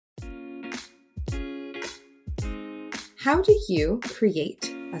How do you create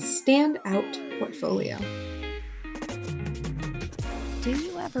a standout portfolio? Do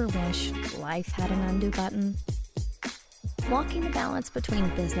you ever wish life had an undo button? Walking the balance between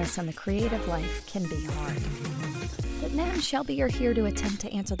business and the creative life can be hard. But Matt and Shelby are here to attempt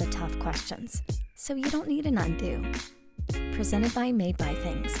to answer the tough questions, so you don't need an undo. Presented by Made by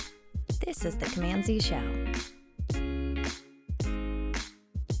Things. This is the Command Z Show.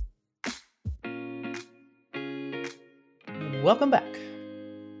 Welcome back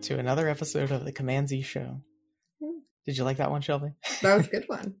to another episode of the Command Z Show. Did you like that one, Shelby? That was a good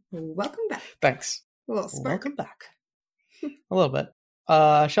one. Welcome back. Thanks. A little spark. Welcome back. A little bit.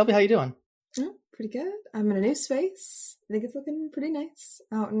 Shelby, how you doing? Pretty good. I'm in a new space. I think it's looking pretty nice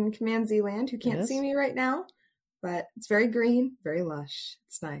out in Command Z land. Who can't see me right now, but it's very green, very lush.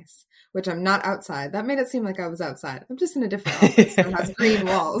 It's nice. Which I'm not outside. That made it seem like I was outside. I'm just in a different office that has green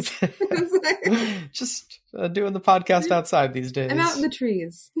walls. Just doing the podcast outside these days. I'm out in the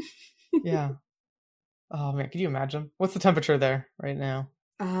trees. Yeah. Oh man, can you imagine? What's the temperature there right now?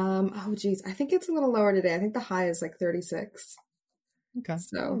 Oh geez. I think it's a little lower today. I think the high is like 36. Okay.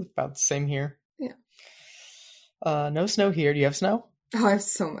 So about the same here. Yeah. No snow here. Do you have snow? Oh, I have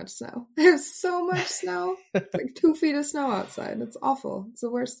so much snow. I have so much snow. It's like 2 feet of snow outside. It's awful. It's the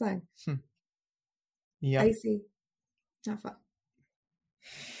worst thing. Yeah. Icy. Not fun.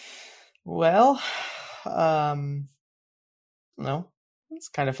 Well, no, it's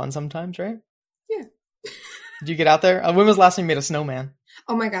kind of fun sometimes, right? Yeah. Did you get out there? When was the last time you made a snowman?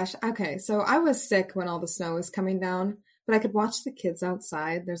 Oh my gosh. Okay. So I was sick when all the snow was coming down, but I could watch the kids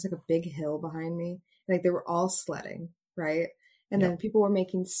outside. There's like a big hill behind me. Like they were all sledding, right? And then people were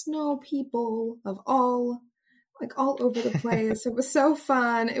making snow people of all over the place. It was so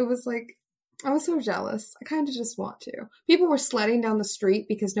fun. It was like, I was so jealous. I kind of just want to. People were sledding down the street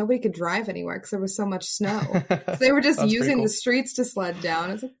because nobody could drive anywhere because there was so much snow. So they were just using the streets to sled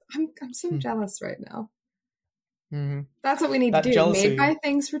down. It's like, I'm so jealous right now. Mm-hmm. That's what we need to do. Jealousy. Made by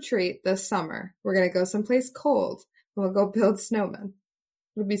Things retreat this summer. We're going to go someplace cold and we'll go build snowmen.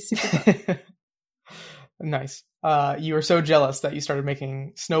 It'll be super fun. Nice. You were so jealous that you started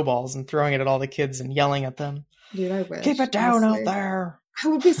making snowballs and throwing it at all the kids and yelling at them. Dude, I wish. Keep it down honestly. out there. That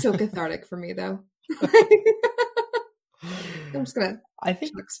would be so cathartic for me, though. I'm just going to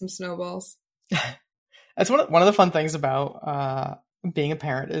chuck some snowballs. That's one of the fun things about being a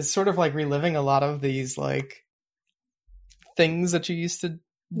parent is sort of like reliving a lot of these like things that you used to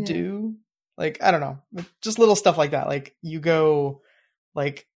do. Like, I don't know, just little stuff like that. Like you go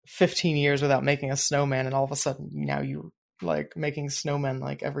like 15 years without making a snowman and all of a sudden now you're like making snowmen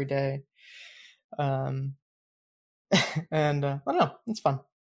like every day. And I don't know, it's fun.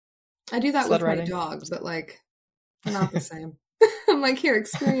 I do that Sled with riding. my dogs, but like not the same. I'm like, here,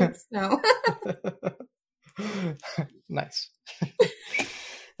 experience. No. Nice.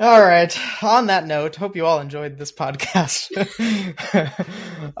 All right. On that note, hope you all enjoyed this podcast.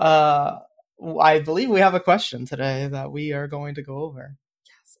 I believe we have a question today that we are going to go over.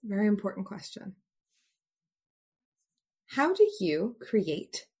 Yes, very important question. How do you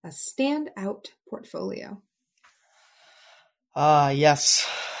create a standout portfolio? Yes.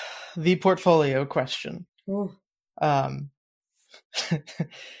 The portfolio question. Oh.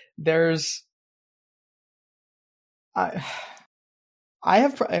 There's I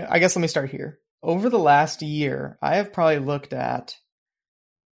guess let me start here. Over the last year, I have probably looked at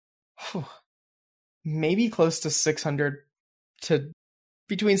maybe close to 600 to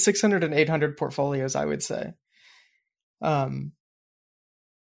between 600 and 800 portfolios, I would say.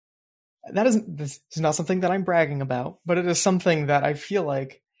 This is not something that I'm bragging about, but it is something that I feel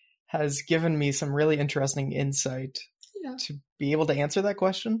like has given me some really interesting insight to be able to answer that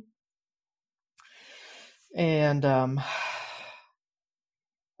question. And I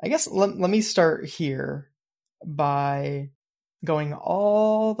guess let me start here by going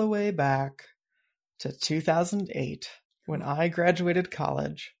all the way back to 2008 when I graduated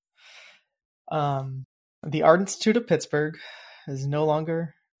college. The Art Institute of Pittsburgh is no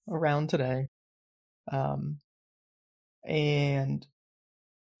longer around today. And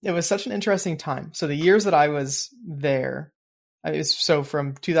it was such an interesting time. So the years that I was there, so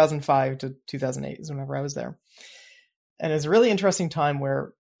from 2005 to 2008 is whenever I was there. And it's a really interesting time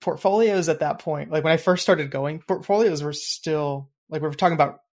where portfolios at that point, like when I first started going, portfolios were still, like we're talking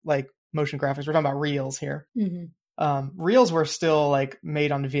about like motion graphics, we're talking about reels here. Mm-hmm. Reels were still like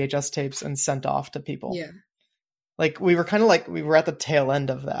made on VHS tapes and sent off to people. Yeah. Like we were kind of like, we were at the tail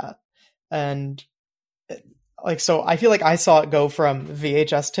end of that. And like, so I feel like I saw it go from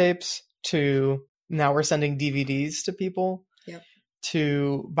VHS tapes to now we're sending DVDs to people. Yep.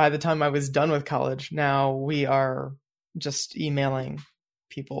 To by the time I was done with college, now we are just emailing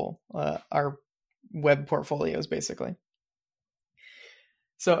people our web portfolios, basically.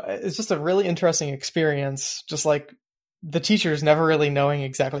 So it's just a really interesting experience, just like the teachers never really knowing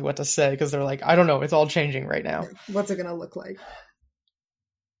exactly what to say because they're like, I don't know, it's all changing right now. What's it going to look like?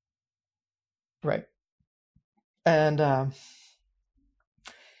 Right. And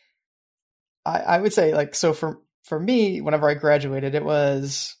I would say, like, so for me, whenever I graduated, it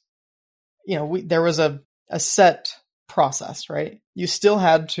was, there was a set process, right? You still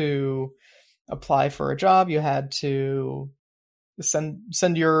had to apply for a job. You had to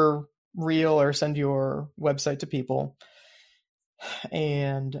send your reel or send your website to people.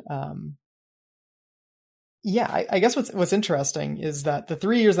 And I guess what's interesting is that the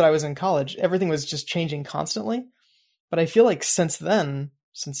 3 years that I was in college, everything was just changing constantly. But I feel like since then,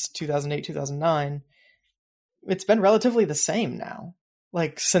 since 2008, 2009, it's been relatively the same now.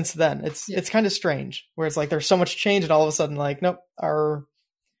 Like since then, it's kind of strange where it's like there's so much change and all of a sudden, like, nope, our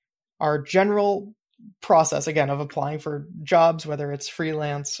general process again of applying for jobs, whether it's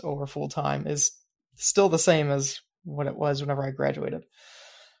freelance or full time, is still the same as what it was whenever I graduated.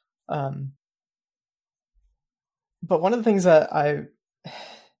 But one of the things that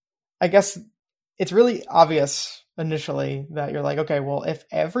I guess it's really obvious initially that you're like, okay, well, if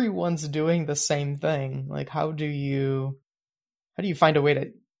everyone's doing the same thing, like how do you find a way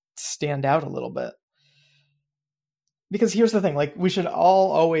to stand out a little bit? Because here's the thing, like we should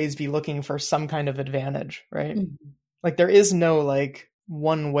all always be looking for some kind of advantage, right? Mm-hmm. Like there is no like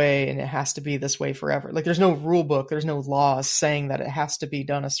one way and it has to be this way forever. Like there's no rule book, there's no laws saying that it has to be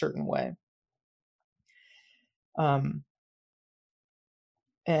done a certain way. I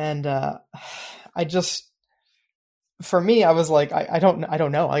just, for me, I was like, I don't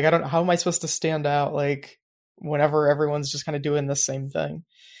know. Like, how am I supposed to stand out? Like whenever everyone's just kind of doing the same thing.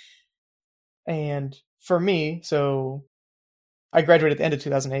 And for me, so I graduated at the end of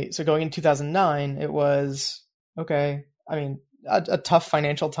 2008. So going in 2009, it was, okay, I mean, a tough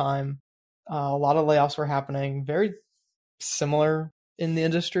financial time. A lot of layoffs were happening, very similar in the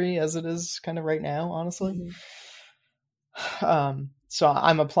industry as it is kind of right now, honestly. Mm-hmm. So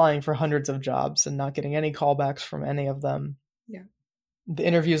I'm applying for hundreds of jobs and not getting any callbacks from any of them. Yeah. The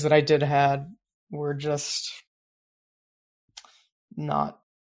interviews that I did had were just not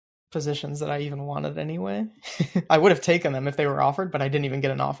positions that I even wanted anyway. I would have taken them if they were offered, but I didn't even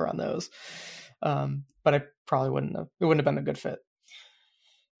get an offer on those. But I probably wouldn't have. It wouldn't have been a good fit.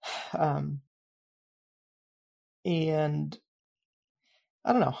 And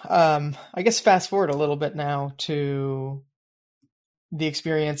I don't know. I guess fast forward a little bit now to the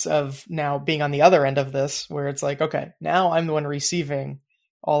experience of now being on the other end of this, where it's like, okay, now I'm the one receiving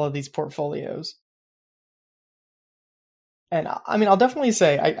all of these portfolios. And I mean, I'll definitely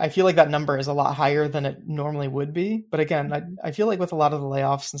say I feel like that number is a lot higher than it normally would be. But again, I feel like with a lot of the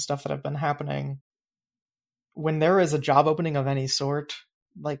layoffs and stuff that have been happening, when there is a job opening of any sort,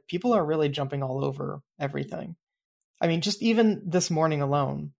 like people are really jumping all over everything. I mean, just even this morning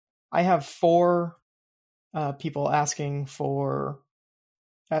alone, I have 4 people asking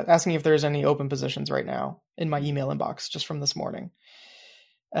if there's any open positions right now in my email inbox just from this morning.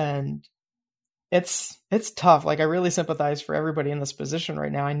 And it's tough. Like I really sympathize for everybody in this position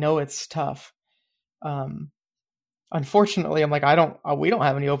right now. I know it's tough. Unfortunately, I'm like, we don't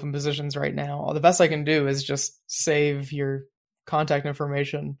have any open positions right now. The best I can do is just save your contact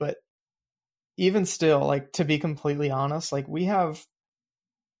information. But even still, like to be completely honest, like we have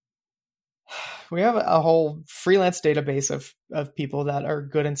a whole freelance database of people that are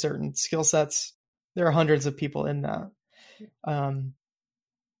good in certain skill sets. There are hundreds of people in that.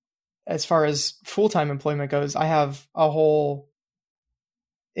 As far as full-time employment goes, I have a whole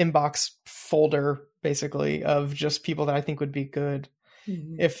inbox folder basically of just people that I think would be good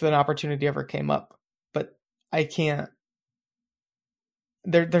if an opportunity ever came up. But I can't,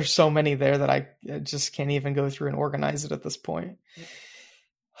 there's so many there that I just can't even go through and organize it at this point.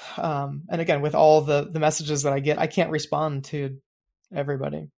 And again, with all the messages that I get, I can't respond to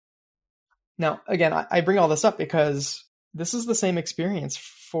everybody. Now, again, I bring all this up because this is the same experience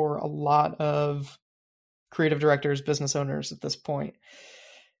for a lot of creative directors, business owners at this point,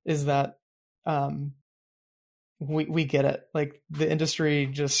 is that we get it. Like the industry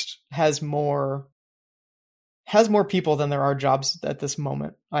just has more people than there are jobs at this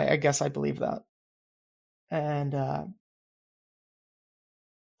moment. I guess I believe that. And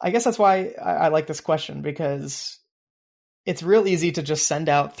I guess that's why I like this question, because it's real easy to just send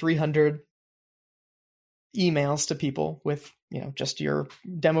out 300 emails to people with, just your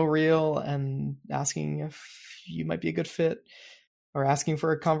demo reel and asking if you might be a good fit or asking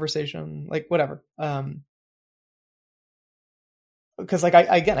for a conversation, like whatever. because like,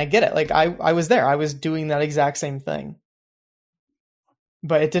 I get it. Like I was there, I was doing that exact same thing,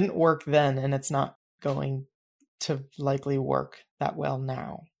 but it didn't work then. And it's not going to likely work that well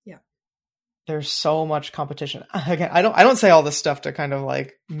now. Yeah. There's so much competition. Again, I don't say all this stuff to kind of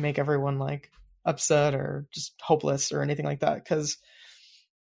like make everyone like upset or just hopeless or anything like that. Cause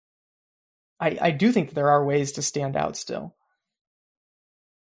I do think that there are ways to stand out still.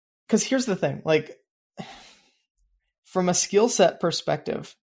 Cause here's the thing, like from a skill set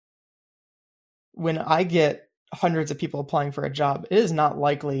perspective, when I get hundreds of people applying for a job, it is not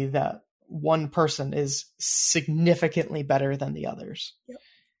likely that one person is significantly better than the others. Yep.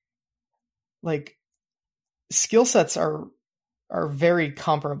 Like skill sets are very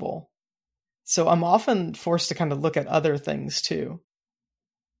comparable. So I'm often forced to kind of look at other things too.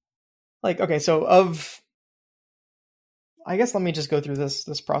 Like, okay, so I guess let me just go through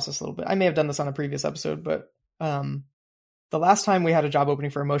this process a little bit. I may have done this on a previous episode, but the last time we had a job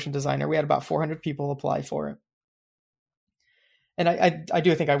opening for a motion designer, we had about 400 people apply for it. And I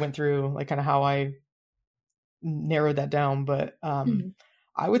do think I went through like kind of how I narrowed that down, but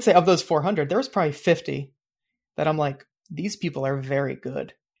I would say of those 400, there was probably 50 that I'm like, these people are very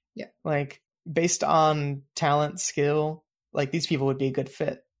good. Yeah. Like based on talent, skill, like these people would be a good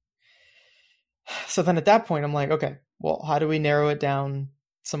fit. So then at that point, I'm like, okay, well, how do we narrow it down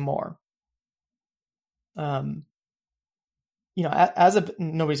some more? You know,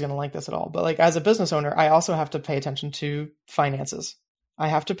 nobody's going to like this at all, but like as a business owner, I also have to pay attention to finances. I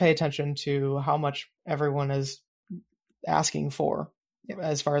have to pay attention to how much everyone is asking for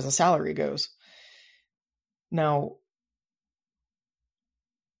as far as the salary goes. Now,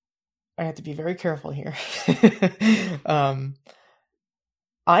 I have to be very careful here.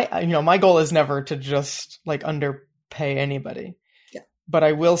 You know, my goal is never to just like underpay anybody. Yeah. But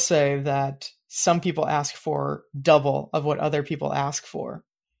I will say that some people ask for double of what other people ask for.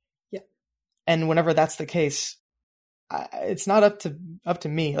 Yeah. And whenever that's the case, it's not up to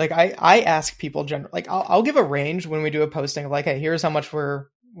me. Like I ask people generally, like I'll give a range when we do a posting of like, hey, here's how much we're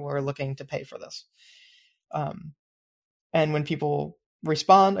looking to pay for this. And when people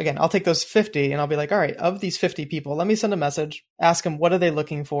respond, again, I'll take those 50 and I'll be like, all right, of these 50 people, let me send a message, ask them, what are they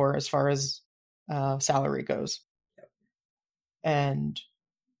looking for as far as salary goes? And,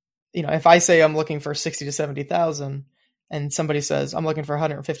 you know, if I say I'm looking for 60 to 70,000 and somebody says I'm looking for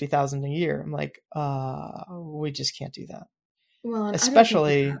 150,000 a year, I'm like, we just can't do that. Well, and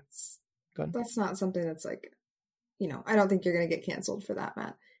especially that's not something that's like, you know, I don't think you're going to get canceled for that,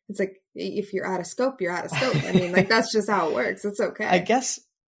 Matt. It's like, if you're out of scope, you're out of scope. I mean, like, that's just how it works. It's okay. I guess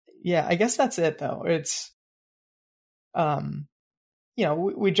that's it though. It's, you know,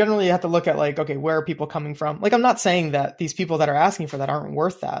 we generally have to look at like, okay, where are people coming from? Like, I'm not saying that these people that are asking for that aren't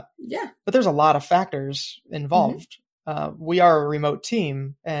worth that. Yeah. But there's a lot of factors involved. Mm-hmm. We are a remote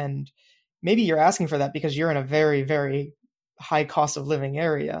team, and maybe you're asking for that because you're in a very, very high cost of living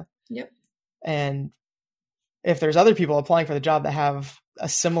area. Yep. And if there's other people applying for the job that have a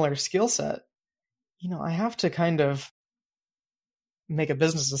similar skill set, you know, I have to kind of make a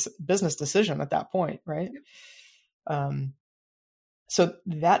business decision at that point, right? Yep. So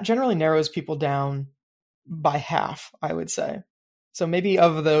that generally narrows people down by half, I would say. So maybe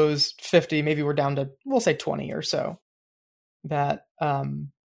of those 50, maybe we're down to, we'll say 20 or so, that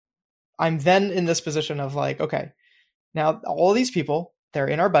I'm then in this position of like, okay, now all these people, they're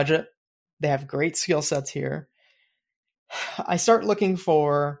in our budget. They have great skill sets here. I start looking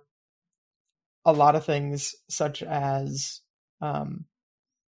for a lot of things such as, I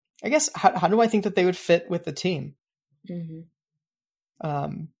guess, how do I think that they would fit with the team? Mm-hmm.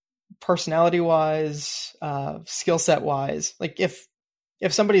 Personality wise, skill set wise, like if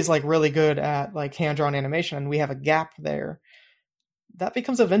somebody's like really good at like hand-drawn animation and we have a gap there, that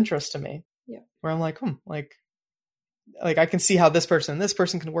becomes of interest to me. Yeah. Where I'm like, like I can see how this person and this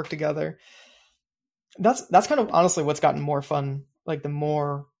person can work together. That's kind of honestly what's gotten more fun. Like the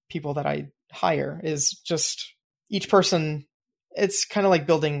more people that I hire is just each person, it's kind of like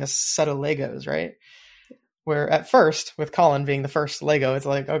building a set of Legos, right? Where at first, with Colin being the first Lego, it's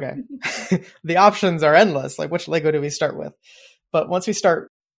like, okay, the options are endless. Like, which Lego do we start with? But once we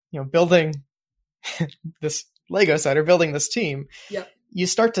start, you know, building this Lego set or building this team, yep, you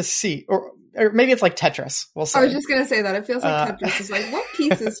start to see, or maybe it's like Tetris. We'll say. I was just going to say that. It feels like Tetris is like, what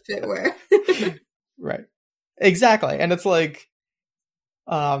pieces fit where? Right. Exactly. And it's like,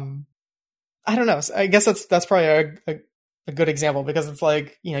 I don't know. I guess that's probably a good example, because it's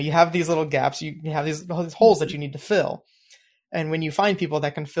like, you know, you have these little gaps, you have these holes that you need to fill. And when you find people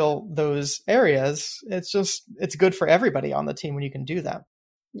that can fill those areas, it's good for everybody on the team when you can do that.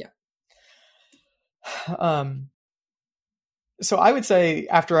 Yeah. So I would say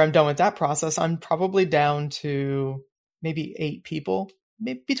after I'm done with that process, I'm probably down to maybe 8 people,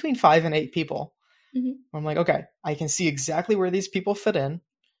 maybe between 5 and 8 people. Mm-hmm. I'm like, okay, I can see exactly where these people fit in.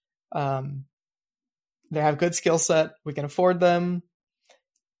 They have good skill set. We can afford them.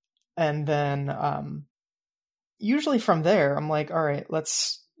 And then usually from there, I'm like, all right,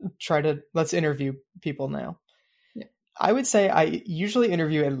 let's interview people now. Yeah. I would say I usually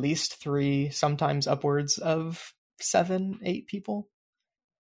interview at least 3, sometimes upwards of 7, 8 people.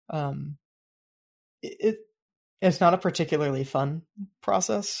 It's not a particularly fun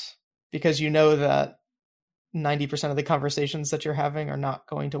process because you know that 90% of the conversations that you're having are not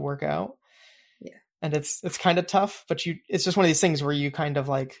going to work out. Yeah. And it's kind of tough, but it's just one of these things where you kind of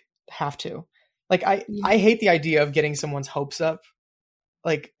like have to. Like I hate the idea of getting someone's hopes up.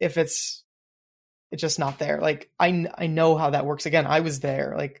 Like if it's just not there. Like I know how that works. Again, I was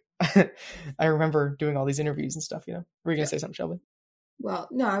there. Like I remember doing all these interviews and stuff, Were you going to say something, Shelby? Well,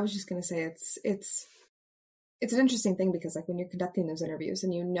 no, I was just going to say it's an interesting thing because like when you're conducting those interviews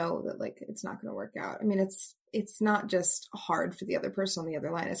and you know that like it's not going to work out. I mean, it's not just hard for the other person on the other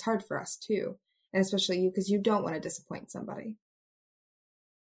line. It's hard for us too. And especially you, because you don't want to disappoint somebody.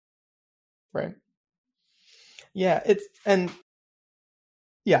 Right. Yeah.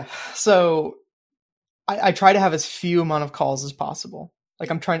 So I try to have as few amount of calls as possible.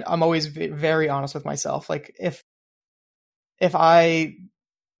 Like I'm always very honest with myself. Like if I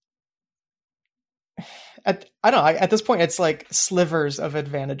don't know, at this point it's like slivers of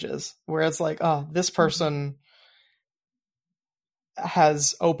advantages where it's like, oh, this person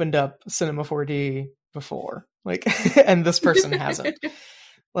has opened up Cinema 4D before, like, and this person hasn't.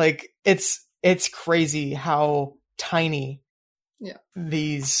 Like it's crazy how tiny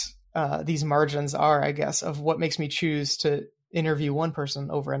these margins are, I guess, of what makes me choose to interview one person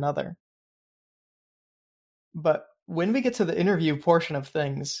over another. But when we get to the interview portion of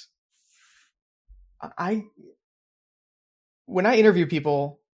things, when I interview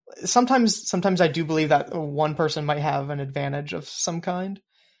people, sometimes I do believe that one person might have an advantage of some kind.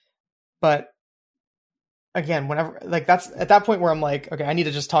 But again, whenever like that's at that point where I'm like, okay, I need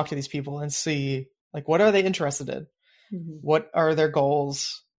to just talk to these people and see like what are they interested in? Mm-hmm. What are their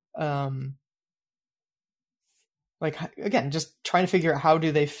goals? Like again, just trying to figure out how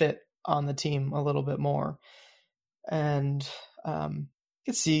do they fit on the team a little bit more. And you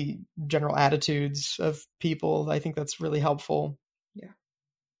can see general attitudes of people. I think that's really helpful. Yeah.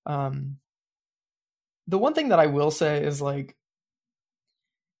 The one thing that I will say is like,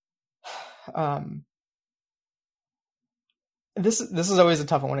 this is always a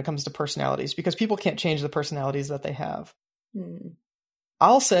tough one when it comes to personalities because people can't change the personalities that they have. Mm.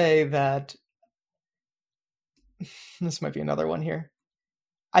 I'll say that this might be another one here.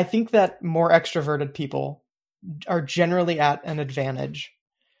 I think that more extroverted people are generally at an advantage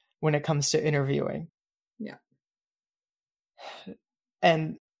when it comes to interviewing. Yeah.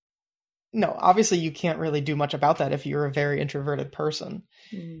 And no, obviously you can't really do much about that if you're a very introverted person.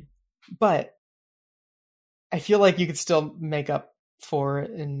 Mm. But I feel like you could still make up for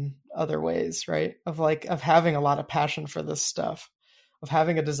it in other ways, right? Of having a lot of passion for this stuff, of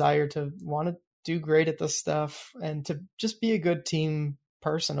having a desire to want to do great at this stuff and to just be a good team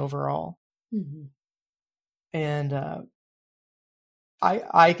person overall. Mm-hmm. And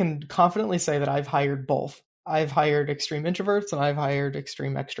I can confidently say that I've hired both. I've hired extreme introverts and I've hired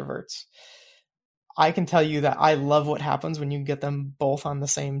extreme extroverts. I can tell you that I love what happens when you get them both on the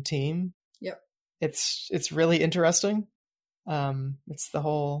same team. Yep. It's really interesting. It's the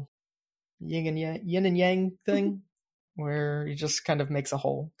whole yin and yang thing where it just kind of makes a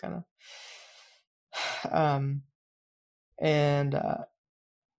whole kind of. And I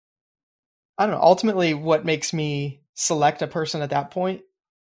don't know, ultimately what makes me select a person at that point,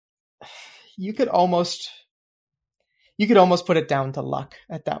 you could almost put it down to luck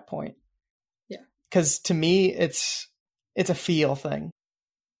at that point. Yeah. Because to me, it's a feel thing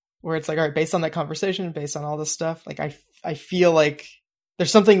where it's like, all right, based on that conversation, based on all this stuff, like I feel like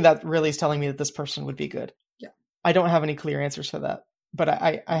there's something that really is telling me that this person would be good. Yeah. I don't have any clear answers for that, but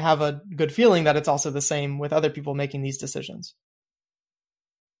I have a good feeling that it's also the same with other people making these decisions.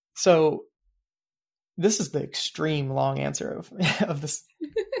 So this is the extreme long answer of this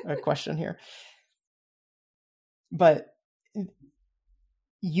question here. But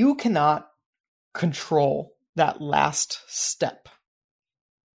you cannot control that last step,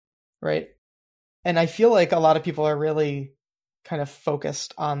 right? And I feel like a lot of people are really kind of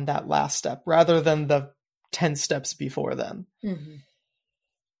focused on that last step rather than the 10 steps before then. Mm-hmm.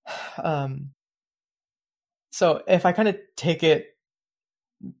 So if I kind of take it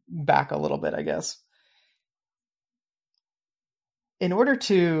back a little bit, I guess, in order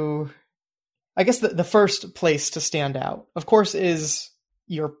to, I guess the first place to stand out, of course, is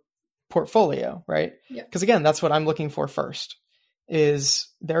your portfolio, right? Yeah. Because again, that's what I'm looking for first. Is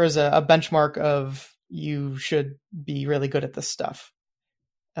there is a benchmark of you should be really good at this stuff.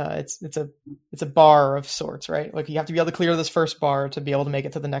 It's a bar of sorts, right? Like you have to be able to clear this first bar to be able to make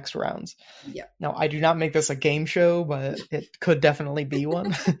it to the next rounds. Yeah. Now, I do not make this a game show, but it could definitely be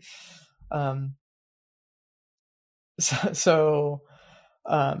one.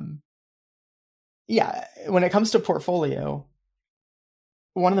 Yeah, when it comes to portfolio,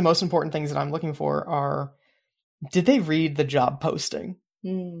 one of the most important things that I'm looking for are, did they read the job posting?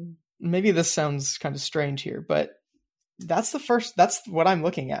 Maybe this sounds kind of strange here, but that's what I'm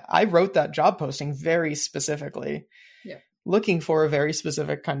looking at. I wrote that job posting very specifically, looking for a very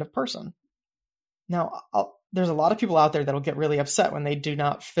specific kind of person. Now, there's a lot of people out there that'll get really upset when they do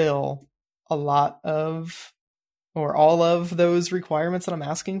not fill a lot of or all of those requirements that I'm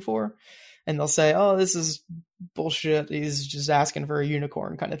asking for. And they'll say, oh, this is bullshit. He's just asking for a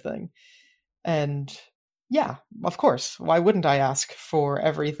unicorn kind of thing. And yeah, of course. Why wouldn't I ask for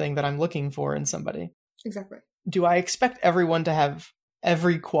everything that I'm looking for in somebody? Exactly. Do I expect everyone to have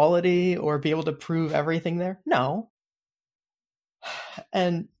every quality or be able to prove everything there? No.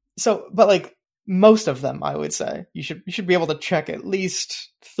 And so, but like most of them, I would say you should be able to check at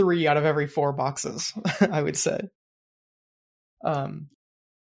least 3 out of every 4 boxes, I would say.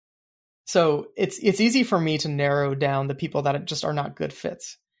 So it's easy for me to narrow down the people that just are not good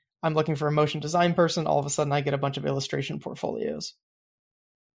fits. I'm looking for a motion design person. All of a sudden I get a bunch of illustration portfolios.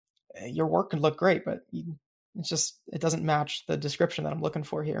 Your work could look great, but it doesn't match the description that I'm looking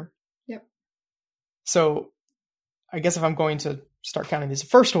for here. Yep. So I guess if I'm going to start counting these, the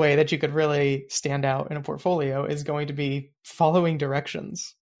first way that you could really stand out in a portfolio is going to be following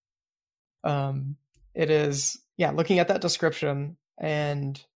directions. It is, looking at that description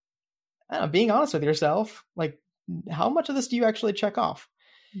and being honest with yourself, like how much of this do you actually check off?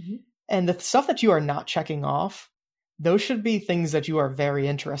 Mm-hmm. And the stuff that you are not checking off, those should be things that you are very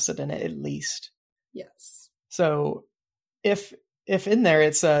interested in at least. Yes. So if in there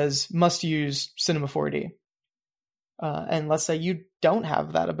it says must use Cinema 4D, and let's say you don't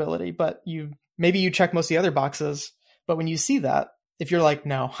have that ability, but maybe you check most of the other boxes, but when you see that, if you're like,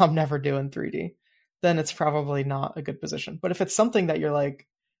 no, I'm never doing 3D, then it's probably not a good position. But if it's something that you're like,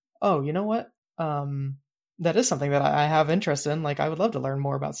 oh, you know what? That is something that I have interest in. Like, I would love to learn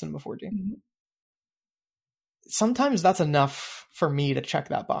more about Cinema 4D. Mm-hmm. Sometimes that's enough for me to check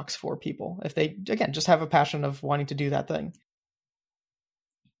that box for people. If they, again, just have a passion of wanting to do that thing.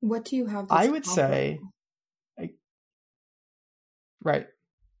 What do you have? I would say, right.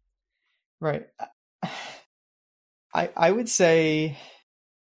 I would say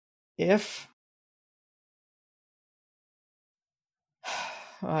if,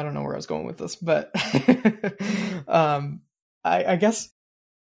 I don't know where I was going with this, but I guess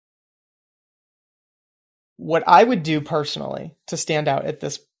what I would do personally to stand out at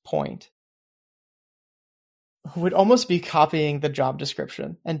this point would almost be copying the job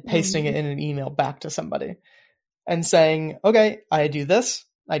description and pasting it in an email back to somebody and saying, okay, I do this,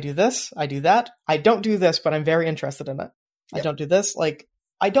 I do this, I do that. I don't do this, but I'm very interested in it. Yep. I don't do this. Like,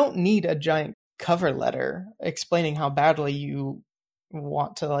 I don't need a giant cover letter explaining how badly you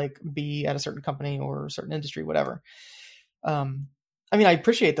want to like be at a certain company or a certain industry, whatever. I mean, I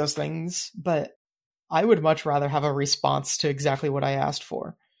appreciate those things, but I would much rather have a response to exactly what I asked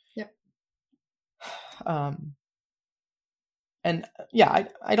for. Yep. And yeah,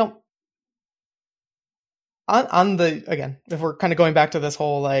 I don't, on the, again, if we're kind of going back to this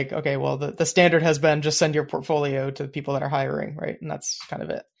whole, like, okay, well, the standard has been just send your portfolio to people that are hiring, right? And that's kind of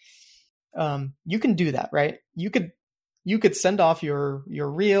it. You can do that, right? You could send off your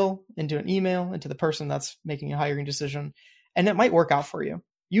reel into an email into the person that's making a hiring decision, and it might work out for you.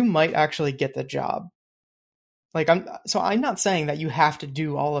 You might actually get the job. Like, I'm not saying that you have to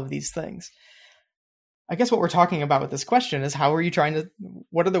do all of these things. I guess what we're talking about with this question is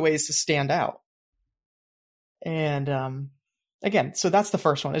what are the ways to stand out? And again, so that's the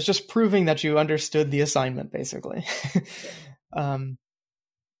first one. It's just proving that you understood the assignment, basically. Now,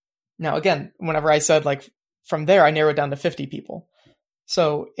 again, whenever I said, like, from there, I narrowed down to 50 people.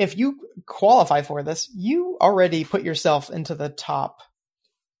 So if you qualify for this, you already put yourself into the top.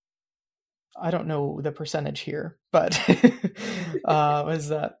 I don't know the percentage here, but what is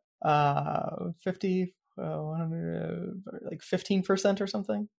that? 50, 100, like 15% or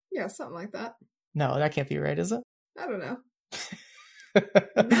something? Yeah, something like that. No, that can't be right, is it? I don't know.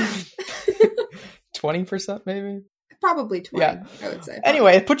 20% maybe? Probably 20, yeah. I would say.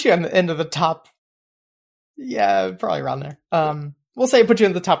 Anyway, it puts you on the end of the top. Yeah, probably around there. we'll say it puts you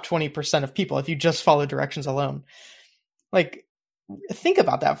in the top 20% of people if you just follow directions alone. Like, think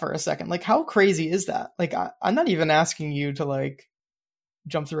about that for a second. Like, how crazy is that? Like, I'm not even asking you to like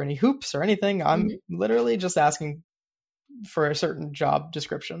jump through any hoops or anything. I'm literally just asking for a certain job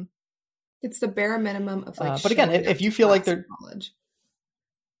description. It's the bare minimum of like. But again, if you feel like they're knowledge,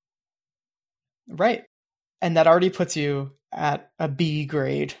 right, and that already puts you at a B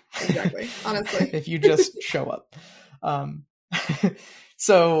grade. Exactly. Honestly, if you just show up.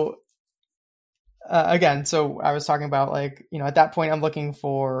 So again, so I was talking about like, you know, at that point I'm looking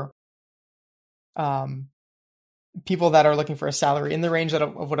for people that are looking for a salary in the range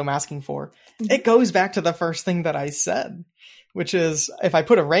of what I'm asking for. It goes back to the first thing that I said, which is if I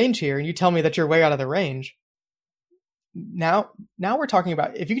put a range here and you tell me that you're way out of the range, now we're talking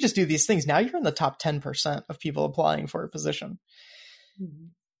about, if you could just do these things, now you're in the top 10% of people applying for a position.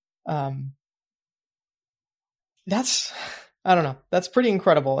 That's, I don't know. That's pretty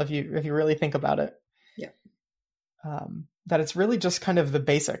incredible if you really think about it. Yeah. That it's really just kind of the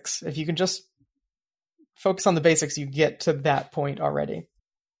basics. If you can just focus on the basics, you get to that point already.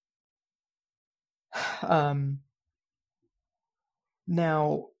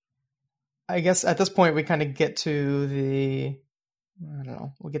 Now, I guess at this point we kind of get to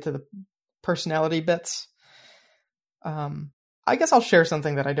we'll get to the personality bits. I guess I'll share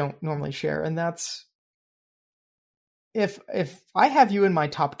something that I don't normally share, and that's if I have you in my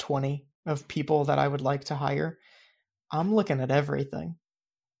top 20 of people that I would like to hire, I'm looking at everything.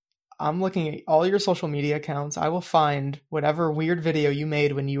 I'm looking at all your social media accounts. I will find whatever weird video you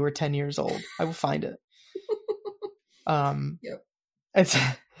made when you were 10 years old. I will find it. Yep.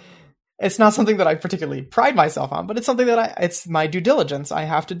 It's not something that I particularly pride myself on, but it's something that it's my due diligence. I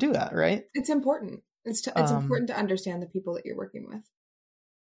have to do that, right? It's important. It's important to understand the people that you're working with.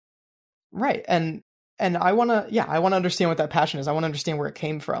 Right. And I want to understand what that passion is. I want to understand where it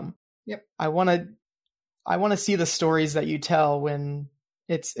came from. Yep. I want to see the stories that you tell when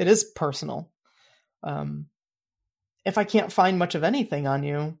it is personal. If I can't find much of anything on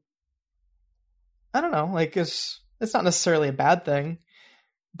you, I don't know, like it's not necessarily a bad thing,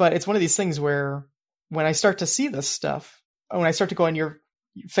 but it's one of these things where when I start to see this stuff, when I start to go on your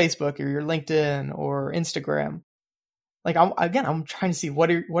Facebook or your LinkedIn or Instagram, like I'm trying to see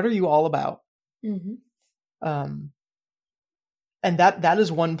what are you all about? Mm-hmm. And that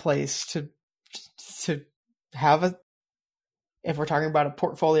is one place to have if we're talking about a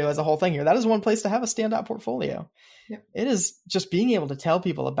portfolio as a whole thing here, that is one place to have a standout portfolio. Yep. It is just being able to tell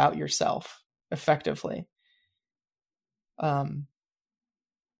people about yourself effectively.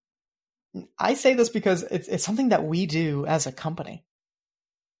 I say this because it's something that we do as a company.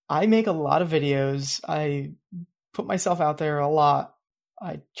 I make a lot of videos. I put myself out there a lot.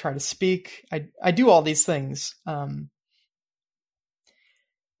 I try to speak. I do all these things.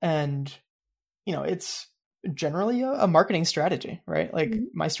 And, you know, it's generally a marketing strategy, right? Like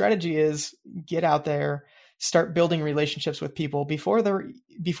my strategy is get out there, start building relationships with people before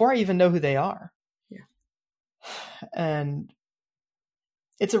I even know who they are. Yeah. And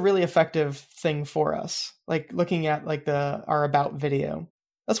it's a really effective thing for us. Like looking at like our about video.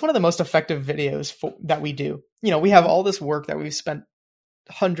 That's one of the most effective videos that we do. You know, we have all this work that we've spent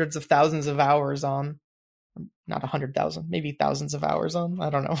hundreds of thousands of hours on, not 100,000, maybe thousands of hours on.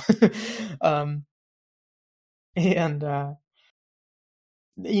 I don't know. And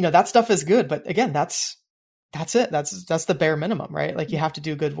you know, that stuff is good, but again, that's it. That's the bare minimum, right? Like you have to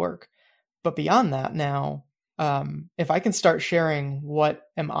do good work. But beyond that now, if I can start sharing what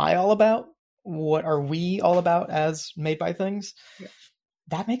am I all about, what are we all about as Made by Things,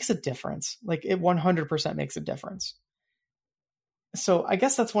 that makes a difference. Like it 100% makes a difference. So I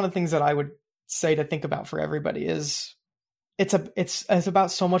guess that's one of the things that I would say to think about for everybody is it's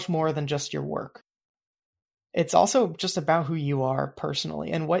about so much more than just your work. It's also just about who you are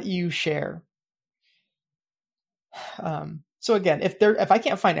personally and what you share. So again, if I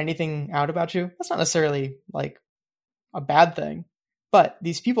can't find anything out about you, that's not necessarily like a bad thing, but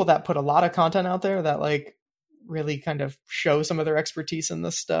these people that put a lot of content out there that like really kind of show some of their expertise in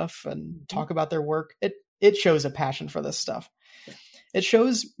this stuff and talk about their work, it shows a passion for this stuff. It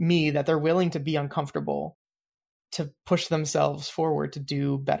shows me that they're willing to be uncomfortable to push themselves forward to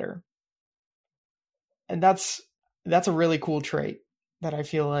do better. And that's a really cool trait that I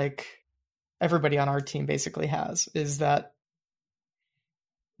feel like everybody on our team basically has, is that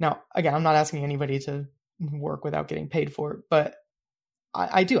now, again, I'm not asking anybody to work without getting paid for it, but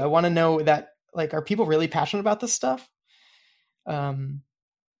I do. I want to know that, like, are people really passionate about this stuff?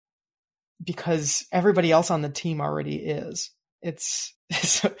 Because everybody else on the team already is. It's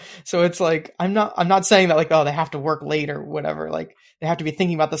so it's like I'm not saying that like, oh, they have to work late or whatever, like they have to be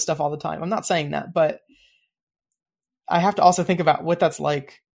thinking about this stuff all the time. I'm not saying that, but I have to also think about what that's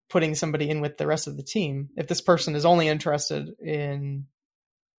like putting somebody in with the rest of the team. If this person is only interested in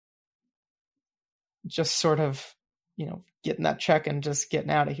just sort of, getting that check and just getting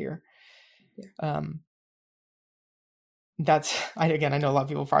out of here. Yeah. I know a lot of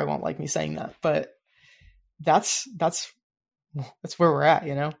people probably won't like me saying that, but that's where we're at,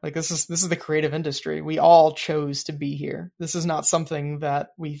 like this is the creative industry. We all chose to be here. This is not something that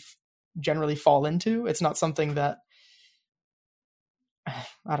we generally fall into. It's not something that,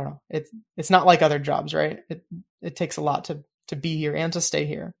 I don't know. It's not like other jobs, right? It takes a lot to be here and to stay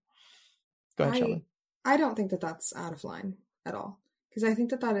here. Go ahead, Shelby. I don't think that that's out of line at all, because I think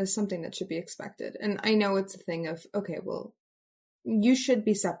that that is something that should be expected. And I know it's a thing of, okay, well, you should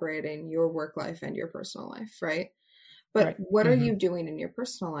be separating your work life and your personal life, right? But right. What are you doing in your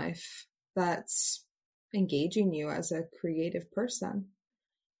personal life that's engaging you as a creative person?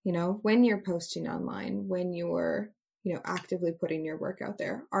 When you're posting online, when you're, actively putting your work out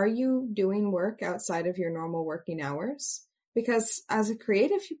there, are you doing work outside of your normal working hours? Because as a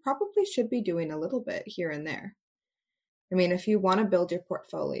creative, you probably should be doing a little bit here and there. I mean, if you want to build your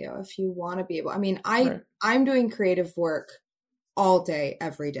portfolio, if you want to be able, I'm doing creative work all day,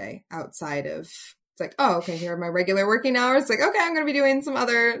 every day outside of, it's like, oh, okay, here are my regular working hours. It's like, okay, I'm going to be doing some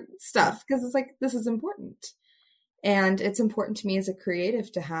other stuff because it's like, this is important. And it's important to me as a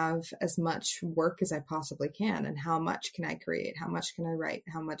creative to have as much work as I possibly can. And how much can I create? How much can I write?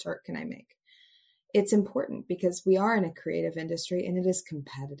 How much art can I make? It's important because we are in a creative industry and it is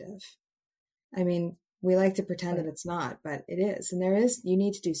competitive. I mean, we like to pretend that it's not, but it is. And you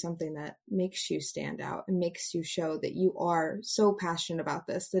need to do something that makes you stand out and makes you show that you are so passionate about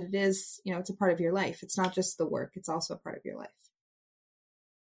this, that it is, it's a part of your life. It's not just the work. It's also a part of your life.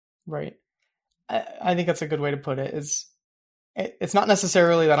 Right. I think that's a good way to put it. It's not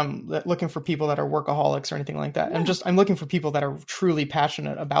necessarily that I'm looking for people that are workaholics or anything like that. Yeah. I'm looking for people that are truly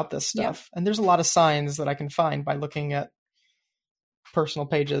passionate about this stuff. Yeah. And there's a lot of signs that I can find by looking at personal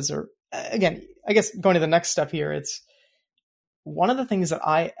pages, or again, I guess going to the next step here, it's one of the things that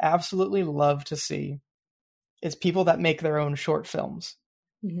I absolutely love to see is people that make their own short films.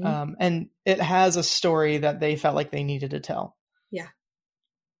 Mm-hmm. And it has a story that they felt like they needed to tell. Yeah.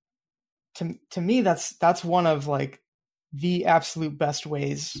 To me, that's one of like the absolute best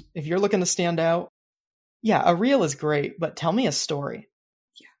ways. If you're looking to stand out, yeah, a reel is great, but tell me a story.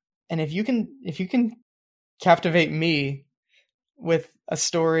 Yeah. And if you can captivate me with a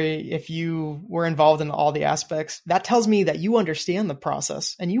story, if you were involved in all the aspects, that tells me that you understand the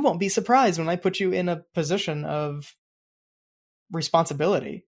process, and you won't be surprised when I put you in a position of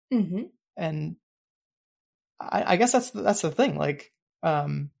responsibility. Mm-hmm. And I guess that's the thing. Like,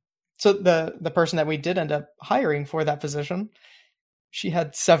 so the person that we did end up hiring for that position, she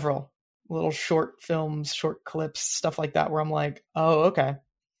had several little short films, short clips, stuff like that, where I'm like, oh, okay.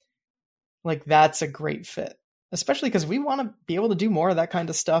 Like, that's a great fit, especially because we want to be able to do more of that kind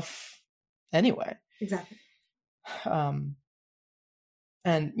of stuff anyway. Exactly.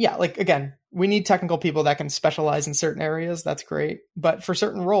 And yeah, like, again, we need technical people that can specialize in certain areas. That's great. But for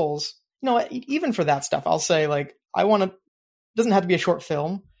certain roles, even for that stuff, I'll say, like, it doesn't have to be a short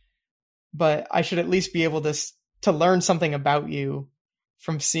film, but I should at least be able to learn something about you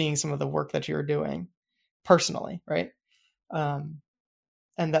from seeing some of the work that you're doing personally, right? And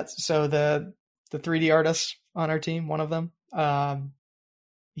that's so the 3D artist on our team, one of them,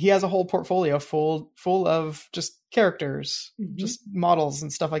 he has a whole portfolio full of just characters, mm-hmm. just models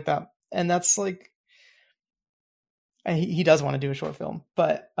and stuff like that. And that's like, he does want to do a short film,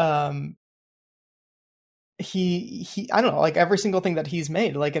 but he I don't know, like every single thing that he's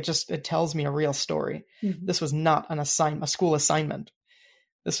made, like it tells me a real story. Mm-hmm. This was not a school assignment.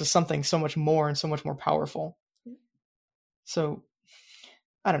 This was something so much more and so much more powerful. So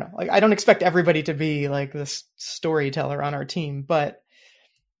I don't know, like I don't expect everybody to be like this storyteller on our team, but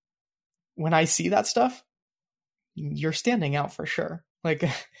when I see that stuff, you're standing out for sure. Like,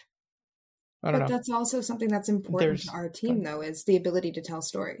 I don't know. But that's also something that's important to our team, though, is the ability to tell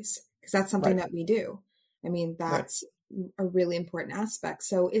stories, because that's something that we do. I mean, that's a really important aspect.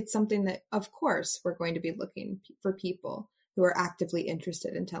 So it's something that, of course, we're going to be looking for people who are actively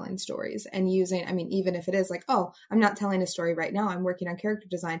interested in telling stories and using, I mean, even if it is like, oh, I'm not telling a story right now, I'm working on character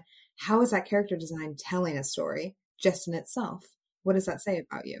design. How is that character design telling a story just in itself? What does that say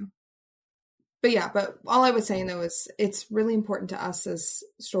about you? But all I was saying, though, is it's really important to us as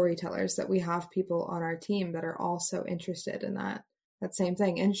storytellers that we have people on our team that are also interested in that same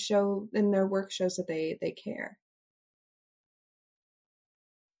thing, and their work shows that they care.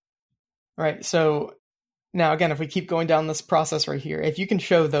 Right. So now, again, if we keep going down this process right here, if you can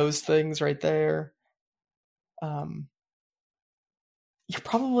show those things right there, you're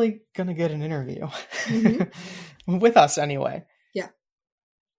probably going to get an interview with us anyway. Yeah.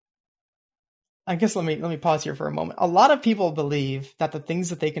 I guess let me pause here for a moment. A lot of people believe that the things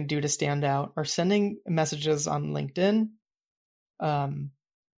that they can do to stand out are sending messages on LinkedIn,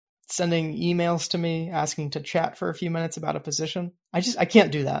 sending emails to me, asking to chat for a few minutes about a position. I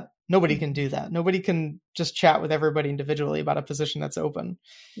can't do that. Nobody can do that. Nobody can just chat with everybody individually about a position that's open.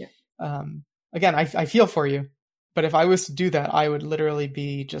 Yeah. Again, I feel for you, but if I was to do that, I would literally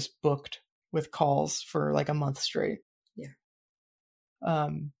be just booked with calls for like a month straight. Yeah.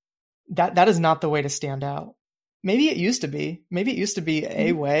 That is not the way to stand out. Maybe it used to be. Maybe it used to be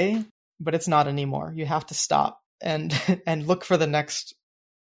a way, but it's not anymore. You have to stop and look for the next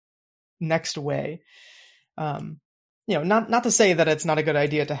way. Not to say that it's not a good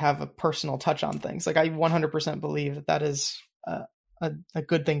idea to have a personal touch on things. Like I 100% believe that is a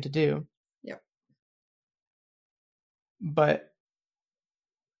good thing to do. Yep. But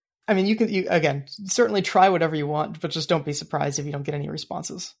I mean, you again, certainly try whatever you want, but just don't be surprised if you don't get any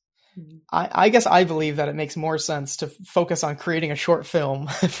responses. Mm-hmm. I guess I believe that it makes more sense to focus on creating a short film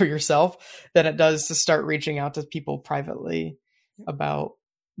for yourself than it does to start reaching out to people privately about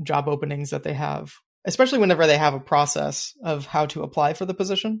job openings that they have, especially whenever they have a process of how to apply for the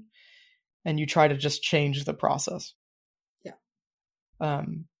position and you try to just change the process. Yeah.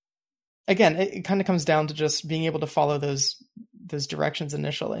 Again, it kind of comes down to just being able to follow those directions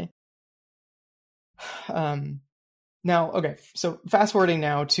initially. Now, okay, so fast forwarding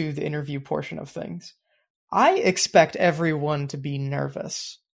now to the interview portion of things. I expect everyone to be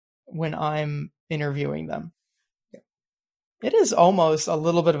nervous when I'm interviewing them. Yeah. It is almost a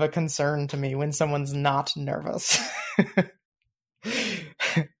little bit of a concern to me when someone's not nervous.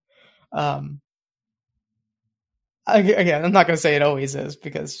 Again, I'm not going to say it always is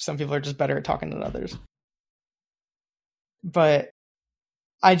because some people are just better at talking than others. But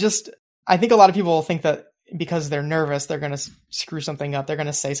I think a lot of people think that because they're nervous, they're going to screw something up. They're going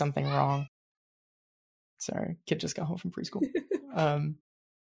to say something wrong. Sorry, kid just got home from preschool.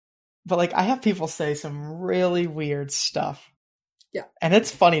 But like I have people say some really weird stuff. Yeah. And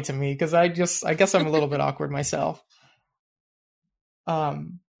it's funny to me because I guess I'm a little bit awkward myself.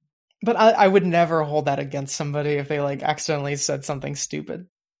 But I would never hold that against somebody if they like accidentally said something stupid.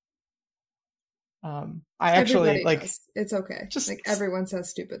 I actually Everybody like does. It's okay. Just like everyone says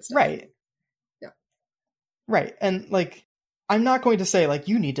stupid stuff. Right. Yeah. Right. And like I'm not going to say like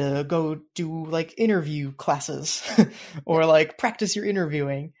you need to go do like interview classes or like practice your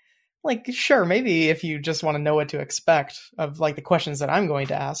interviewing. Like sure, maybe if you just want to know what to expect of like the questions that I'm going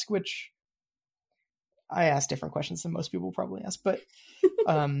to ask, which I ask different questions than most people probably ask, but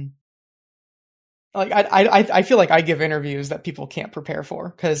like I feel like I give interviews that people can't prepare for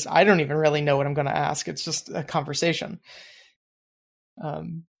because I don't even really know what I'm going to ask. It's just a conversation.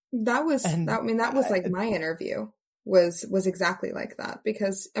 That was like my interview was exactly like that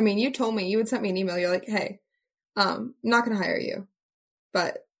because I mean, you told me, you had sent me an email. You're like, hey, I'm not going to hire you,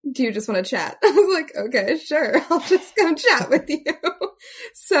 but do you just want to chat? I was like, okay, sure. I'll just come chat with you.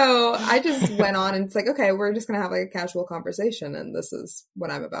 So I just went on and it's like, okay, we're just going to have like a casual conversation. And this is what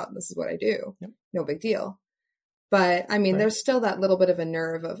I'm about. This is what I do. Yep. No big deal. But I mean, Right. There's still that little bit of a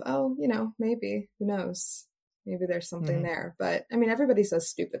nerve of, oh, maybe, who knows? Maybe there's something there. But I mean, everybody says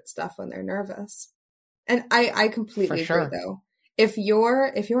stupid stuff when they're nervous. And I completely agree though. If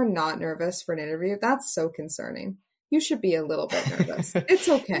you're not nervous for an interview, that's so concerning. You should be a little bit nervous. It's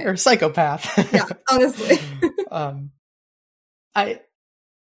okay. You're a psychopath. Yeah, honestly. I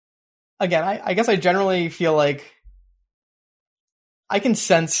guess I generally feel like I can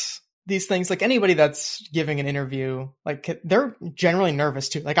sense these things. Like anybody that's giving an interview, like they're generally nervous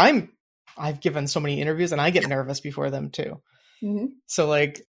too. Like I've given so many interviews and I get nervous before them too. Mm-hmm. So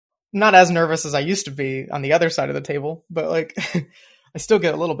like not as nervous as I used to be on the other side of the table, but like I still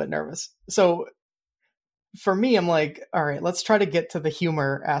get a little bit nervous. So for me, I'm like, all right, let's try to get to the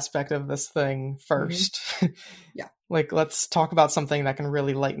humor aspect of this thing first. Mm-hmm. Yeah. Like, let's talk about something that can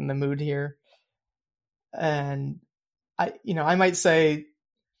really lighten the mood here. And I might say,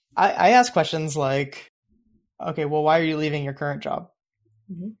 I ask questions like, okay, well, why are you leaving your current job?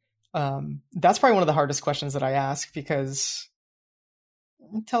 Mm-hmm. That's probably one of the hardest questions that I ask because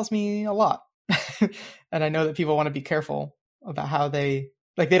it tells me a lot. And I know that people want to be careful about how they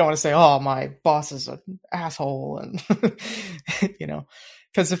don't want to say, oh, my boss is an asshole. And,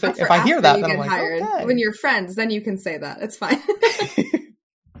 because if I hear that, then I'm like, okay. When you're friends, then you can say that. It's fine.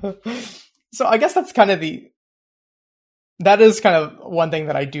 So I guess that's kind of the that is kind of one thing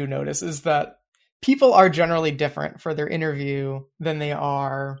that I do notice is that people are generally different for their interview than they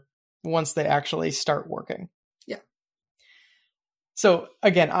are once they actually start working. Yeah. So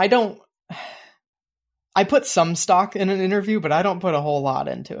again, I put some stock in an interview, but I don't put a whole lot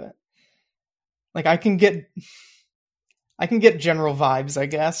into it. Like I can get general vibes, I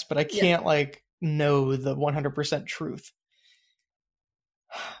guess, but I can't like know the 100% truth.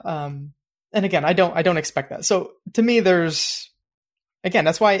 And again, I don't expect that. So to me, that's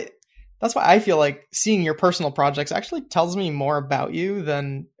why I feel like seeing your personal projects actually tells me more about you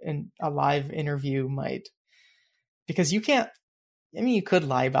than a live interview might. Because you could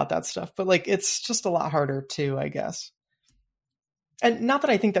lie about that stuff, but like, it's just a lot harder too, I guess. And not that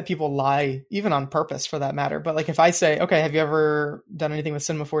I think that people lie even on purpose for that matter, but like if I say, okay, have you ever done anything with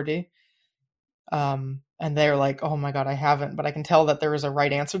Cinema 4D? And they're like, oh my God, I haven't, but I can tell that there is a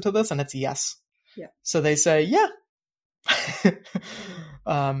right answer to this and it's yes. Yeah. So they say, yeah.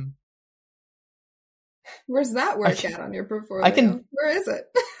 Where's that work at on your portfolio? Where is it?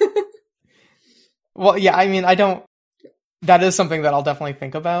 Well, yeah, I mean, that is something that I'll definitely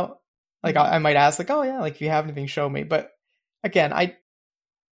think about. Like I might ask like, oh yeah, like if you have anything, show me. But again, I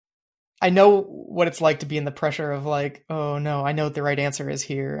know what it's like to be in the pressure of like, oh no, I know what the right answer is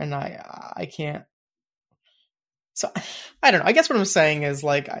here. And I can't. So I don't know. I guess what I'm saying is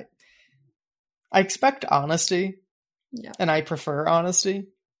like, I expect honesty and I prefer honesty,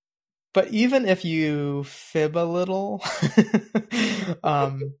 but even if you fib a little,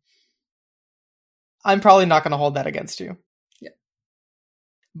 I'm probably not going to hold that against you. Yeah.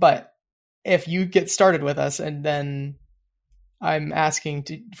 But if you get started with us and then I'm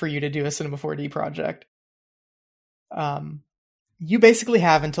asking for you to do a Cinema 4D project, you basically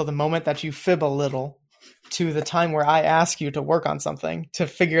have until the moment that you fib a little to the time where I ask you to work on something to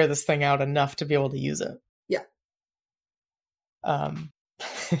figure this thing out enough to be able to use it. Yeah.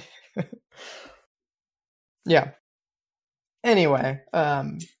 Yeah. Anyway,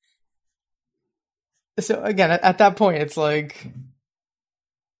 so again, at that point, it's like,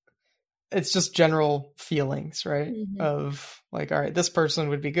 it's just general feelings, right? Mm-hmm. Of like, all right, this person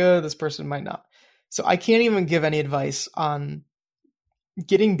would be good, this person might not. So I can't even give any advice on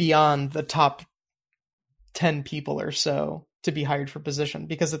getting beyond the top 10 people or so to be hired for position,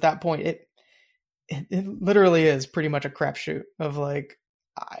 because at that point, it literally is pretty much a crapshoot of like,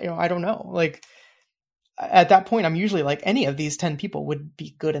 I don't know. Like at that point, I'm usually like, any of these 10 people would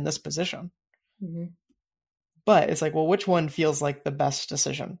be good in this position. Mm-hmm. But it's like, well, which one feels like the best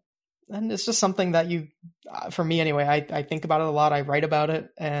decision? And it's just something that for me anyway, I think about it a lot. I write about it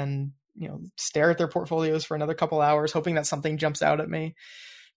and, stare at their portfolios for another couple hours, hoping that something jumps out at me,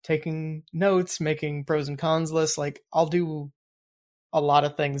 taking notes, making pros and cons lists. Like I'll do a lot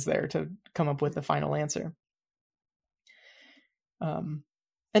of things there to come up with the final answer. And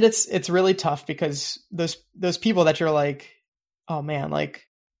it's really tough because those people that you're like, oh man, like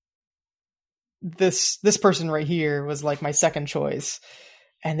this person right here was like my second choice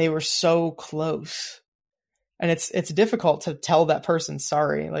and they were so close. And it's difficult to tell that person,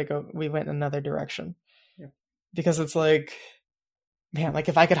 sorry, like we went in another direction. Yeah. Because it's like, man, like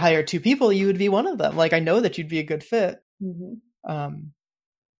if I could hire 2 people, you would be one of them. Like I know that you'd be a good fit. Mm-hmm.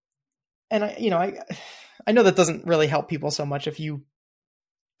 And I know that doesn't really help people so much if you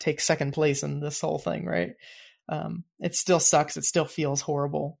take second place in this whole thing, right? It still sucks. It still feels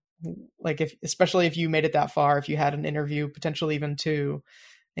horrible. Like especially if you made it that far, if you had an interview, potentially even 2,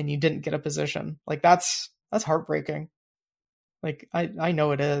 and you didn't get a position, like that's heartbreaking. Like I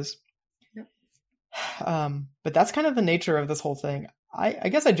know it is. Yep. But that's kind of the nature of this whole thing. I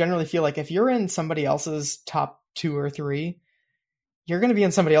guess I generally feel like if you're in somebody else's top 2 or 3, you're going to be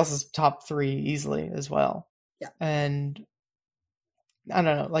in somebody else's top 3 easily as well. Yeah. And I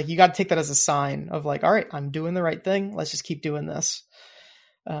don't know, like you got to take that as a sign of like, all right, I'm doing the right thing. Let's just keep doing this.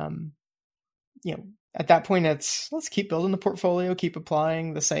 At that point let's keep building the portfolio, keep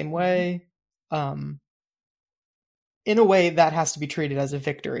applying the same way. In a way that has to be treated as a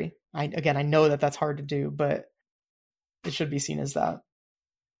victory. I know that that's hard to do, but it should be seen as that.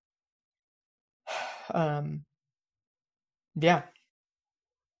 Yeah.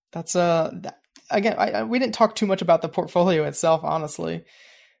 That's again, we didn't talk too much about the portfolio itself, honestly,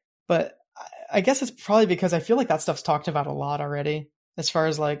 but I guess it's probably because I feel like that stuff's talked about a lot already, as far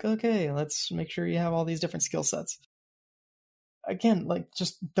as like, okay, let's make sure you have all these different skill sets. Again, like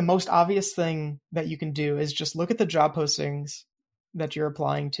just the most obvious thing that you can do is just look at the job postings that you're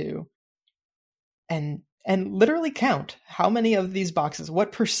applying to and literally count how many of these boxes,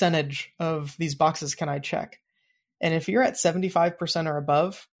 what percentage of these boxes can I check? And if you're at 75% or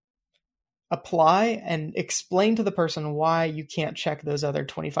above, apply and explain to the person why you can't check those other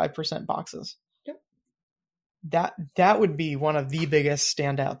 25% boxes. Yep. That would be one of the biggest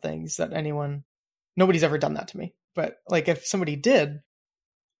standout things that nobody's ever done that to me. But like if somebody did,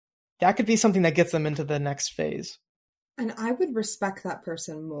 that could be something that gets them into the next phase. And I would respect that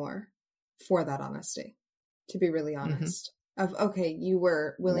person more for that honesty, to be really honest. Of, okay, you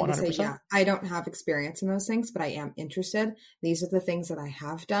were willing 100%. To say, yeah, I don't have experience in those things, but I am interested. These are the things that I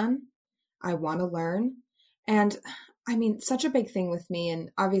have done. I want to learn. And I mean, such a big thing with me,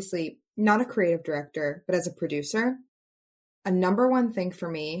 and obviously not a creative director, but as a producer, a number one thing for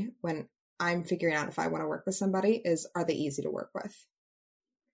me when I'm figuring out if I want to work with somebody is, are they easy to work with?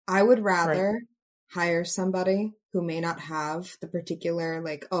 I would rather hire somebody who may not have the particular,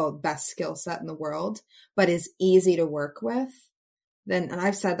 like, best skill set in the world, but is easy to work with than, and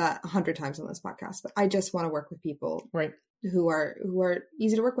I've said that 100 times on this podcast, but I just want to work with people who are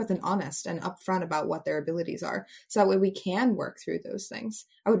easy to work with and honest and upfront about what their abilities are. So that way we can work through those things.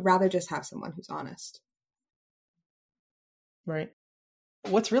 I would rather just have someone who's honest. Right.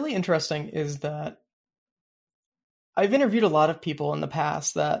 What's really interesting is that I've interviewed a lot of people in the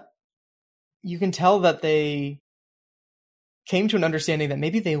past that you can tell that they came to an understanding that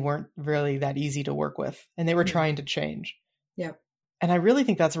maybe they weren't really that easy to work with and they were trying to change. Yep. And I really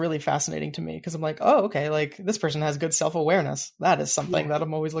think that's really fascinating to me because I'm like, oh, okay, like this person has good self-awareness. That is something that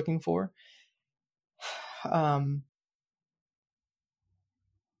I'm always looking for. I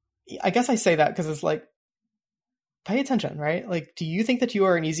guess I say that because it's like, pay attention, right? Like, do you think that you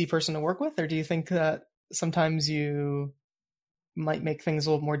are an easy person to work with? Or do you think that sometimes you might make things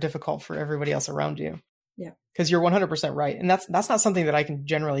a little more difficult for everybody else around you? Yeah. Because you're 100% right. And that's not something that I can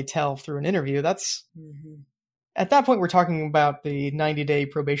generally tell through an interview. That's at that point, we're talking about the 90-day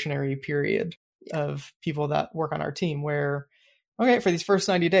probationary period of people that work on our team where, okay, for these first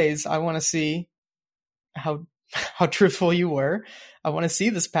 90 days, I want to see how truthful you were. I want to see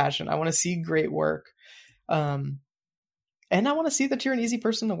this passion. I want to see great work. And I want to see that you're an easy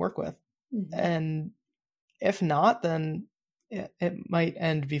person to work with. And if not, then it might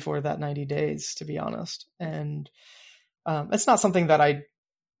end before that 90 days, to be honest. And it's not something that I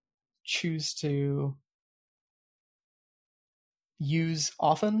choose to use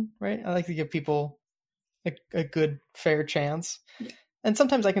often, right? I like to give people a good, fair chance. And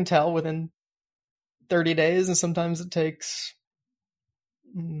sometimes I can tell within 30 days, and sometimes it takes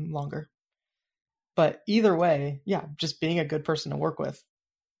longer. But either way, just being a good person to work with.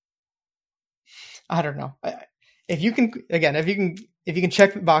 I don't know. If you can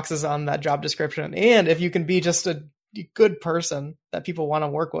check boxes on that job description, and if you can be just a good person that people want to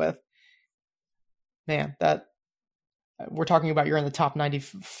work with, man, that we're talking about you're in the top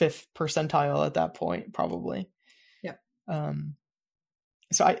 95th percentile at that point, probably. Yeah.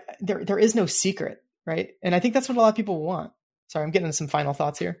 So there is no secret, right? And I think that's what a lot of people want. Sorry, I'm getting into some final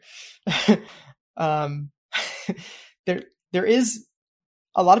thoughts here. There is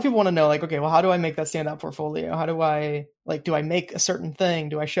a lot of people want to know, like, okay, well, how do I make that standout portfolio? How do I, like, do I make a certain thing?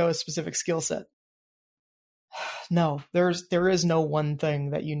 Do I show a specific skill set? No, there is no one thing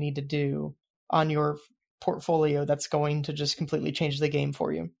that you need to do on your portfolio that's going to just completely change the game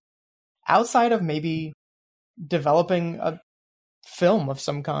for you. Outside of maybe developing a film of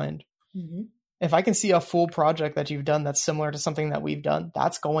some kind. If I can see a full project that you've done that's similar to something that we've done,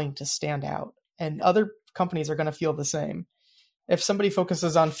 that's going to stand out. And other companies are going to feel the same. If somebody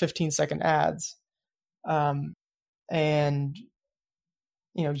focuses on 15-second ads, and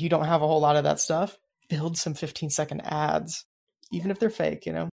you don't have a whole lot of that stuff, build some 15-second ads, even if they're fake,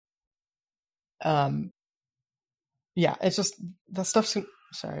 it's just that stuff's,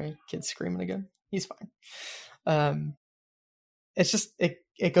 sorry, kid's screaming again. He's fine. It's just,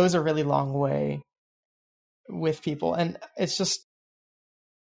 it goes a really long way with people. And it's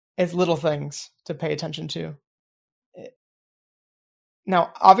little things to pay attention to.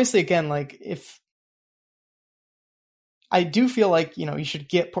 Now, obviously, again, like if I do feel like, you should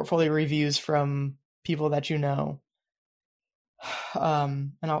get portfolio reviews from people that you know.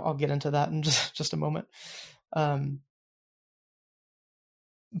 And I'll get into that in just a moment.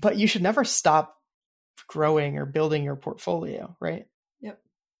 But you should never stop growing or building your portfolio, right? Yep.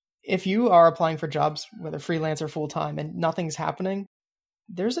 If you are applying for jobs, whether freelance or full-time, and nothing's happening,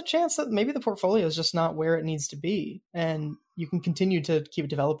 there's a chance that maybe the portfolio is just not where it needs to be. And you can continue to keep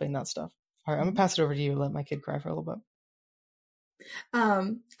developing that stuff. All right, I'm going to pass it over to you. Let my kid cry for a little bit.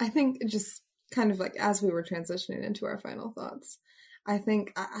 I think just kind of like as we were transitioning into our final thoughts, I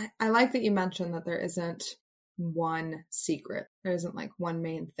think I like that you mentioned that there isn't one secret. There isn't like one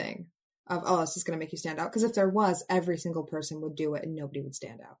main thing of, it's just going to make you stand out. Because if there was, every single person would do it and nobody would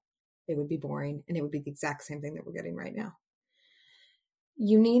stand out. it would be boring, and it would be the exact same thing that we're getting right now.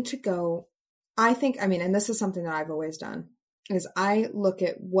 You need to go, I think, and this is something that I've always done, is I look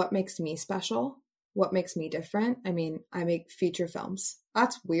at what makes me special, what makes me different. I make feature films.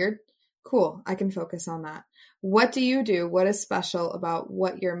 That's weird. Cool. I can focus on that. What do you do? What is special about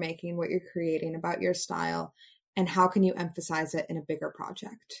what you're making, what you're creating, about your style, and how can you emphasize it in a bigger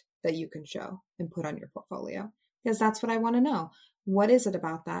project that you can show and put on your portfolio? Because that's what I want to know. What is it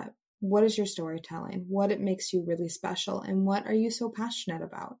about that? What is your storytelling? What it makes you really special? And what are you so passionate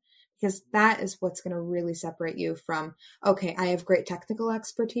about? Because that is what's going to really separate you from, okay, I have great technical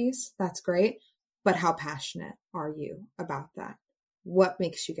expertise. That's great. But how passionate are you about that? What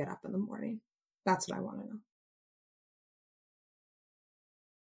makes you get up in the morning? That's what I want to know.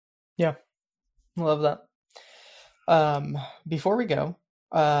 Yeah, I love that. Before we go,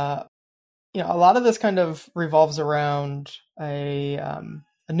 a lot of this kind of revolves around a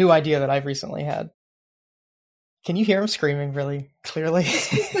new idea that I've recently had. Can you hear him screaming really clearly?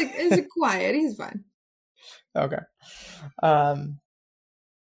 Is it quiet? He's fine. Okay.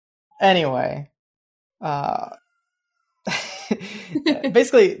 Anyway,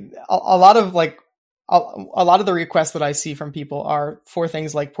 basically a lot of the requests that I see from people are for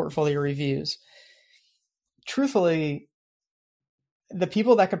things like portfolio reviews. Truthfully, the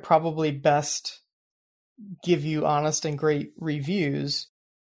people that could probably best give you honest and great reviews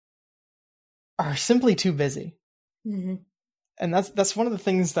are simply too busy. Mm-hmm. And that's one of the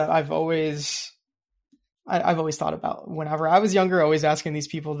things that I've always thought about. Whenever I was younger, always asking these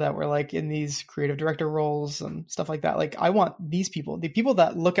people that were like in these creative director roles and stuff like that. Like, I want these people, the people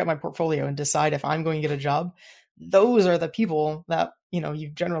that look at my portfolio and decide if I'm going to get a job. Those are the people that, you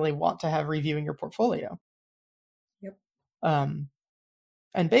generally want to have reviewing your portfolio. Yep.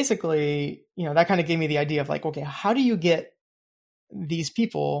 And basically, that kind of gave me the idea of like, okay, how do you get these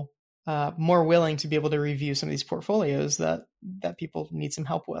people more willing to be able to review some of these portfolios that people need some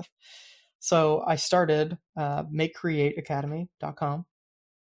help with? So I started makecreateacademy.com.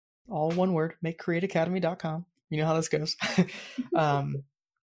 All one word, makecreateacademy.com. You know how this goes.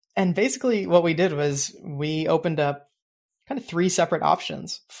 And basically what we did was we opened up kind of 3 separate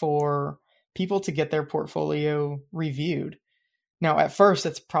options for people to get their portfolio reviewed. Now, at first,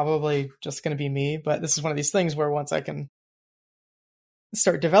 it's probably just going to be me, but this is one of these things where once I can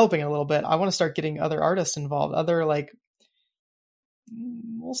start developing it a little bit, I want to start getting other artists involved, other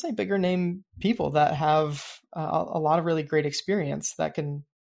we'll say bigger name people that have a lot of really great experience that can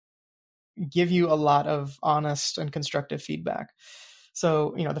give you a lot of honest and constructive feedback.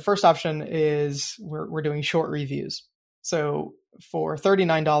 So, the first option is we're doing short reviews. So for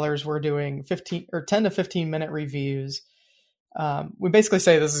 $39, we're doing 10 to 15 minute reviews. We basically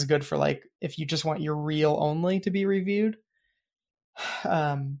say this is good for if you just want your reel only to be reviewed.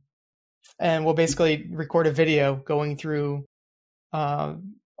 And we'll basically record a video going through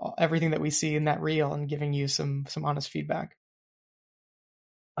everything that we see in that reel and giving you some honest feedback.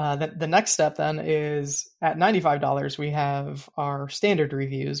 The next step then is at $95, we have our standard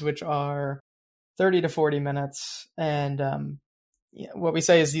reviews, which are 30 to 40 minutes. And what we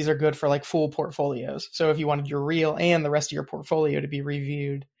say is these are good for full portfolios. So if you wanted your reel and the rest of your portfolio to be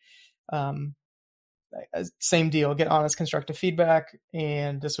reviewed, same deal, get honest, constructive feedback,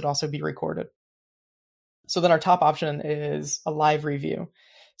 and this would also be recorded. So then our top option is a live review.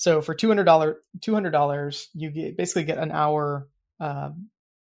 So for $200, you basically get an hour, a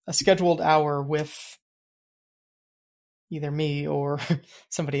scheduled hour with either me or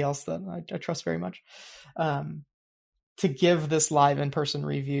somebody else that I trust very much, to give this live in-person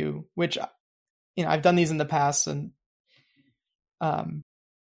review, which, I've done these in the past, and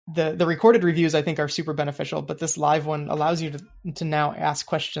the recorded reviews I think are super beneficial, but this live one allows you to now ask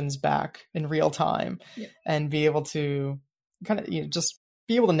questions back in real time. Yeah. And be able to kind of just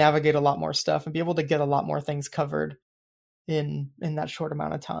be able to navigate a lot more stuff and be able to get a lot more things covered in that short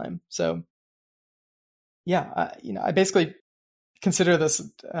amount of time. So yeah, I basically consider this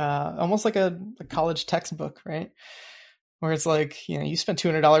almost like a college textbook, right? Where it's you spend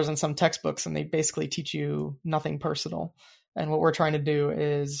 $200 on some textbooks and they basically teach you nothing personal. And what we're trying to do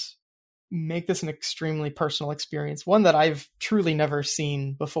is make this an extremely personal experience, one that I've truly never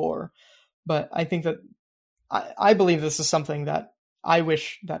seen before. But I think that I believe this is something that I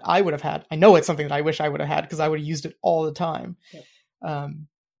wish that I would have had. I know it's something that I wish I would have had because I would have used it all the time. Yep.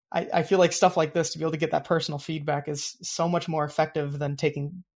 I feel like stuff like this, to be able to get that personal feedback, is so much more effective than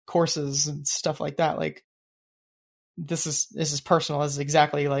taking courses and stuff like that. This is personal. This is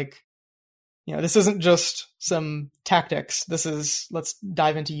exactly this isn't just some tactics. This is, let's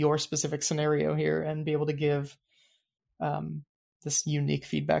dive into your specific scenario here and be able to give this unique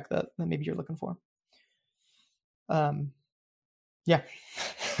feedback that maybe you're looking for. Yeah,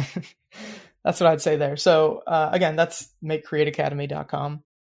 that's what I'd say there. So again, that's makecreateacademy.com.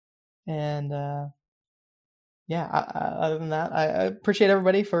 And other than that, I appreciate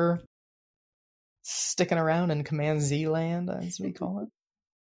everybody for sticking around in Command Z land, as we call it.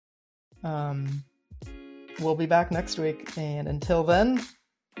 We'll be back next week, and until then,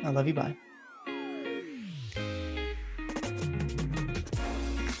 I love you. Bye.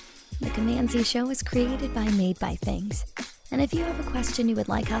 The Command Z Show is created by Made by Things. And if you have a question you would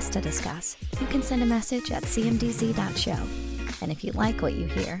like us to discuss, you can send a message at cmdz.show. And if you like what you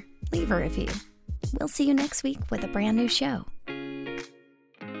hear, leave a review. We'll see you next week with a brand new show.